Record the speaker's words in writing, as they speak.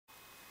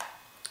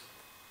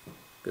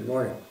Good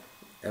morning,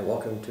 and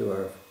welcome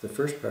to the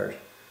first part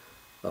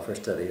of our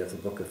study of the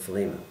Book of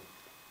Philemon.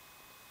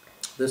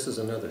 This is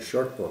another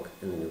short book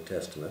in the New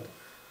Testament,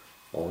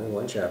 only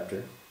one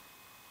chapter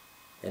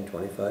and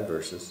 25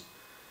 verses,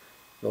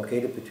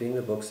 located between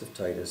the books of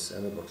Titus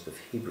and the books of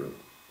Hebrew.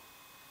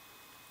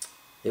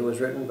 It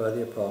was written by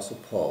the Apostle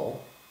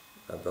Paul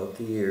about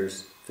the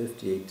years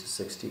 58 to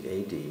 60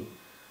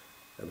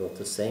 AD, about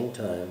the same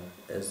time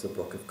as the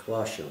book of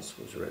Colossians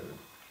was written.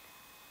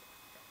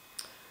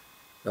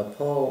 Now,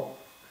 Paul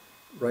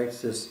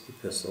writes this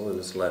epistle, or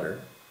this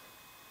letter,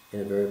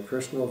 in a very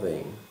personal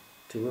vein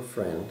to a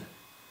friend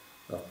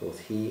of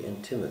both he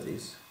and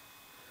Timothy's,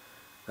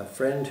 a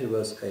friend who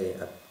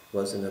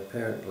was an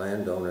apparent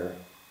landowner,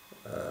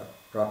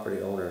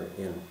 property owner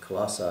in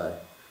Colossae,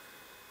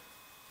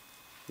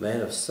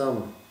 man of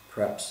some,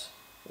 perhaps,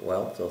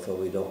 wealth, although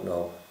we don't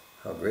know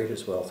how great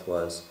his wealth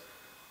was,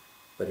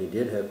 but he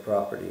did have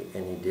property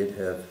and he did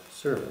have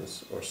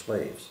servants or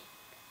slaves.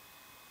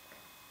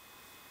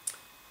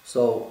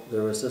 So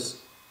there was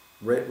this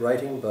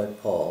writing by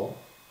Paul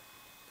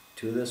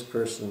to this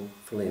person,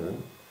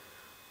 Philemon,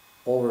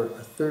 over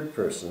a third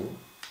person,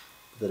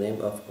 the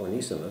name of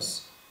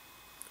Onesimus,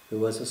 who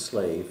was a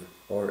slave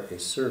or a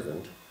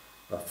servant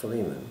of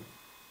Philemon,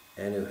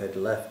 and who had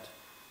left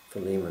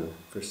Philemon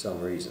for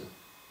some reason.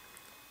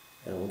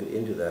 And we'll get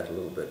into that a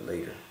little bit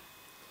later.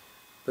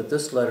 But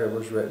this letter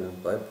was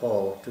written by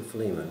Paul to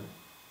Philemon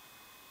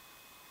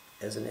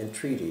as an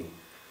entreaty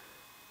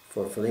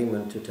for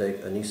Philemon to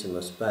take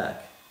Onesimus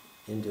back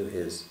into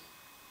his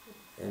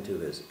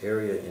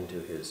area, into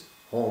his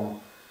home,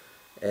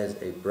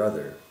 as a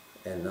brother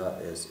and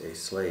not as a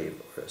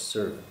slave or a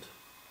servant.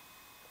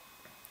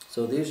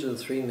 So these are the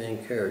three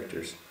main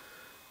characters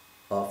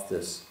of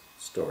this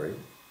story.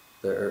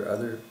 There are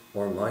other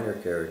more minor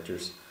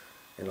characters,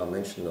 and I'll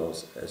mention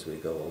those as we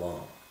go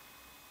along.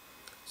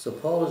 So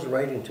Paul is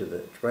writing to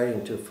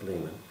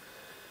Philemon,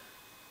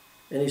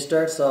 and he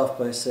starts off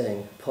by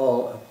saying,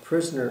 Paul, a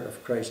prisoner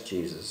of Christ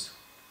Jesus,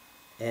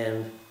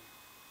 and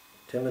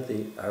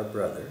Timothy, our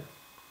brother,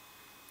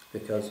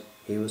 because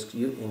he was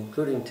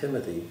including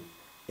Timothy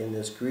in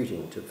this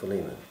greeting to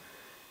Philemon.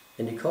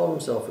 And he called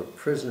himself a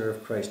prisoner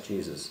of Christ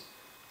Jesus.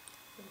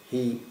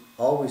 He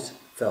always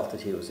felt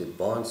that he was a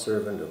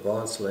bondservant, a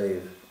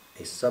bondslave,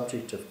 a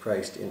subject of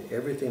Christ in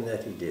everything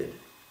that he did.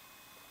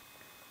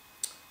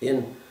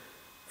 In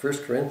 1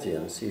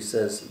 Corinthians, he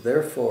says,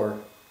 therefore,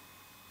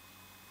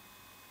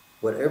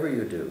 whatever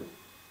you do,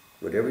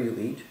 whatever you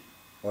eat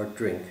or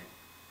drink,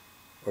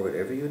 or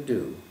whatever you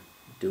do,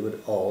 do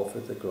it all for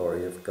the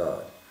glory of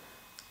God.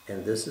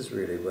 And this is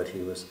really what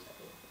he was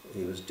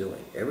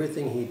doing.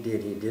 Everything he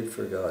did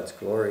for God's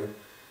glory.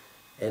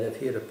 And if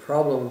he had a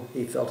problem,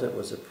 he felt it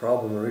was a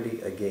problem really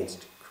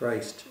against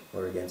Christ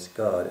or against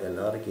God and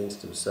not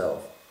against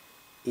himself,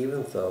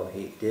 even though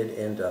he did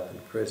end up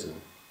in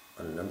prison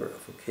on a number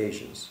of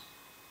occasions.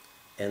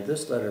 And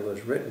this letter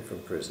was written from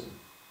prison,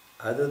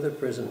 either the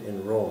prison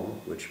in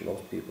Rome, which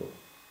most people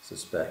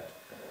suspect,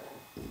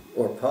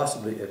 or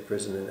possibly a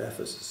prison in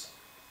Ephesus.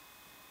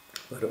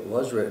 But it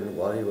was written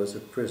while he was a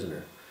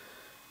prisoner,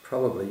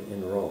 probably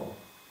in Rome.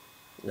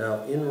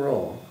 Now, in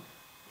Rome,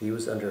 he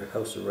was under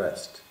house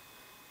arrest.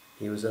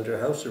 He was under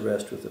house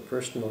arrest with a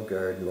personal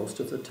guard most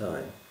of the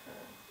time.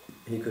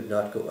 He could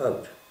not go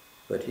out,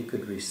 but he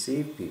could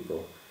receive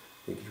people,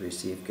 he could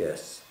receive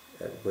guests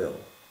at will.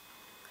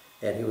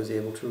 And he was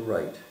able to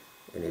write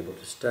and able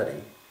to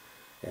study.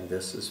 And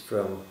this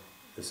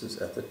is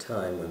at the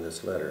time when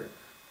this letter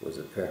was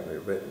apparently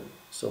written.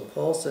 So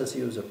Paul says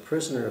he was a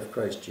prisoner of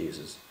Christ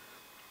Jesus,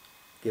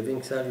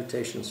 giving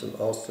salutations from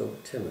also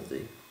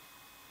Timothy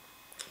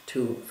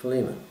to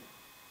Philemon.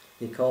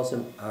 He calls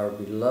him our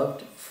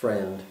beloved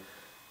friend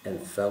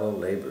and fellow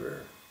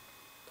laborer.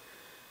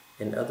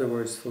 In other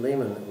words,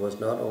 Philemon was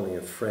not only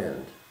a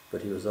friend,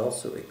 but he was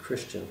also a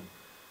Christian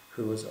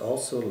who was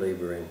also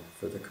laboring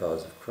for the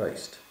cause of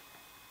Christ.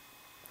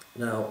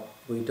 Now,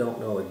 we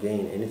don't know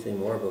again anything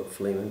more about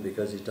Philemon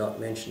because he's not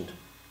mentioned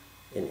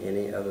in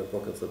any other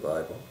book of the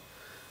Bible.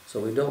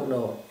 So we don't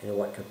know in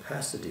what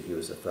capacity he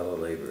was a fellow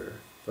laborer,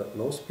 but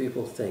most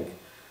people think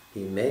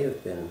he may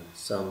have been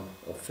some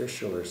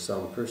official or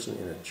some person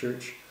in a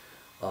church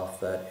off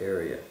that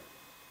area.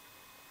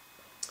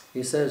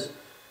 He says,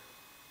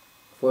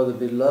 for the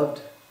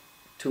beloved,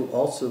 to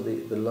also the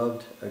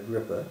beloved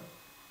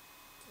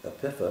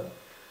Epipha,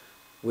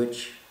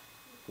 which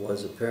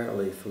was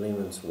apparently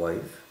Philemon's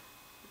wife,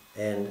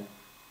 and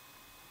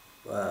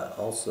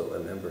also a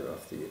member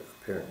of the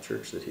apparent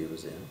church that he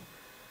was in,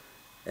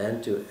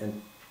 and to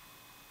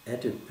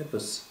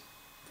Pippus,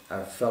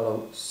 our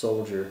fellow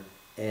soldier,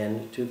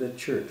 and to the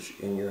church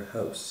in your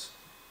house.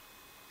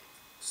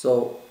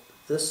 So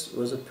this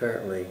was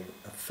apparently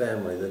a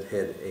family that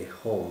had a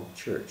home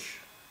church.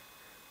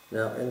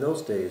 Now, in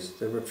those days,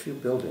 there were few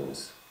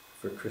buildings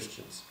for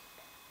Christians.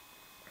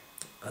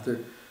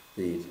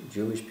 The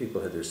Jewish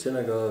people had their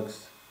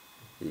synagogues,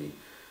 the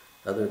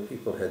other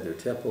people had their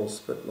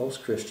temples, but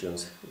most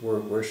Christians were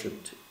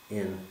worshipped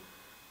in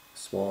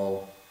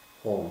small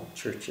home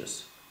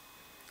churches.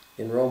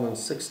 In Romans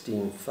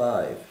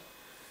 16:5,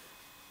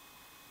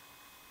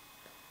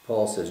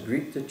 Paul says,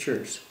 "Greet the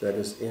church that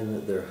is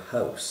in their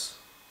house."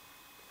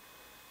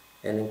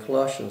 And in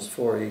Colossians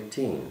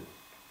 4:18,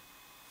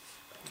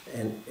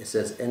 and it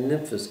says, "And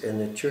Nymphas, and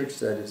the church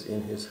that is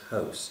in his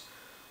house."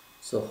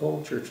 So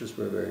home churches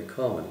were very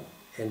common,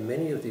 and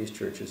many of these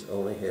churches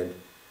only had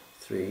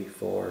 3,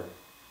 4,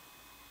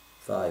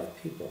 5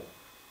 people.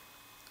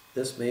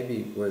 This may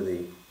be where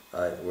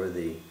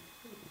the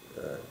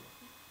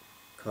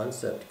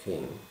concept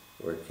came,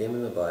 where it came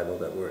in the Bible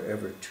that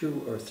wherever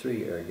 2 or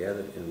 3 are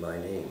gathered in my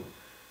name,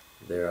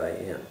 there I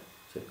am,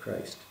 said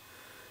Christ.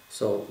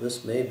 So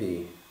this may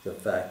be the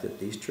fact that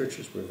these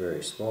churches were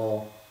very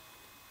small,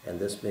 and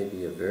this may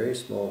be a very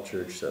small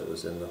church that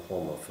was in the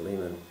home of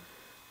Philemon,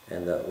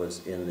 and that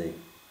was in the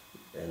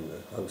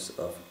house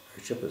of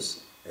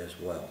Archippus as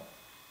well.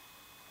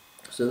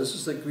 So this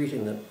is the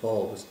greeting that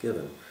Paul was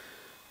given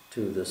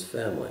to this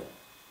family.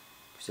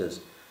 He says,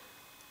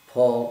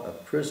 "Paul, a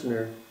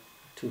prisoner,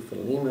 to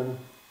Philemon,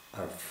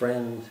 our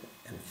friend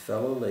and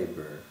fellow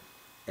laborer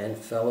and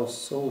fellow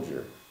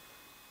soldier,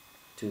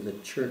 to the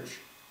church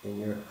in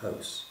your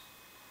house."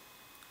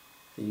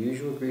 The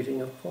usual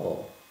greeting of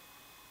Paul: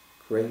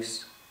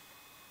 grace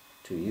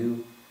to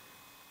you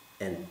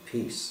and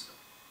peace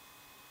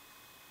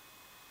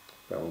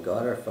from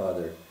God our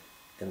Father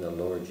and the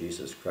Lord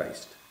Jesus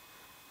Christ.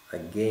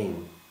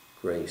 Again,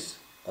 grace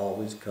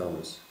always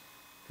comes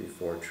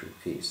before true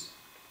peace.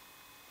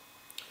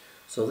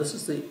 So this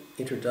is the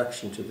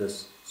introduction to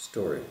this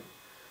story.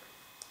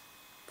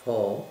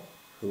 Paul,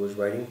 who was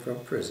writing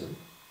from prison,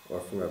 or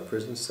from a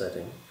prison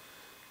setting,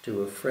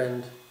 to a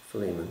friend,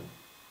 Philemon,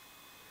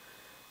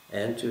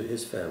 and to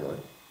his family.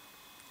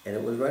 And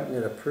it was written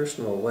in a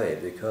personal way,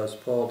 because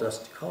Paul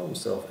doesn't call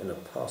himself an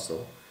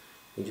apostle,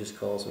 he just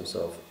calls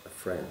himself a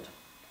friend.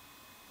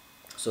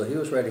 So he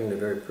was writing in a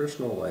very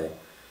personal way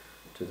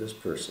to this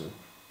person,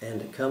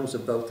 and it comes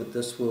about that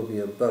this will be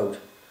about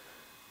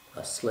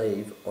a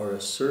slave or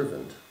a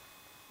servant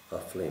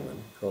of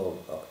Philemon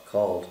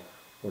called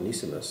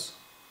Onesimus,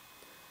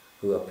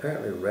 who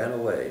apparently ran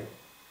away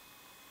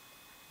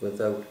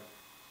without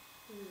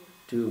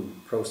due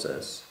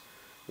process,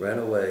 ran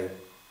away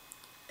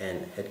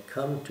and had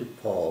come to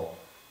Paul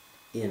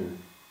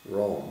in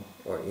Rome,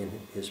 or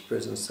in his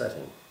prison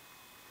setting.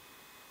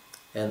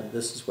 And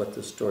this is what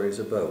the story is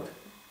about,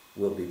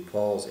 will be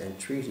Paul's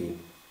entreaty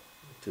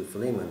to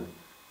Philemon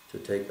to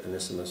take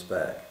Onesimus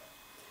back.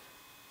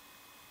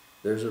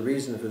 There's a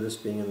reason for this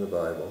being in the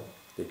Bible,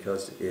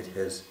 because it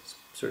has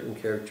certain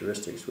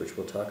characteristics which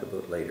we'll talk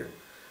about later.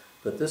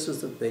 But this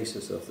is the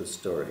basis of the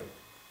story.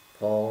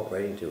 Paul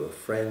writing to a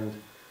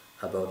friend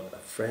about a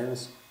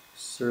friend's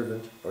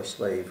servant or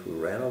slave who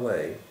ran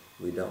away.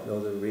 We don't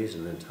know the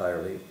reason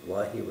entirely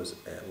why he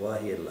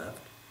had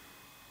left,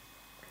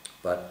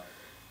 but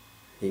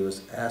he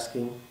was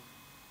asking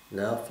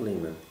now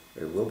Philemon,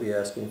 or will be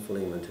asking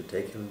Philemon, to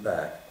take him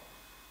back,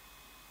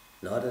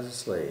 not as a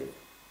slave,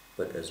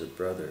 but as a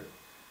brother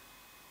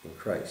in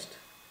Christ.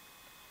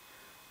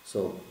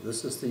 So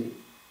this is the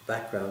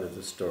background of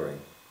the story,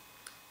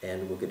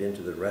 and we'll get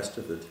into the rest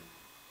of it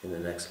in the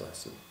next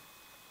lesson.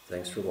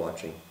 Thanks for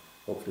watching.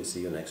 Hopefully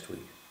see you next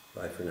week.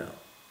 Bye for now.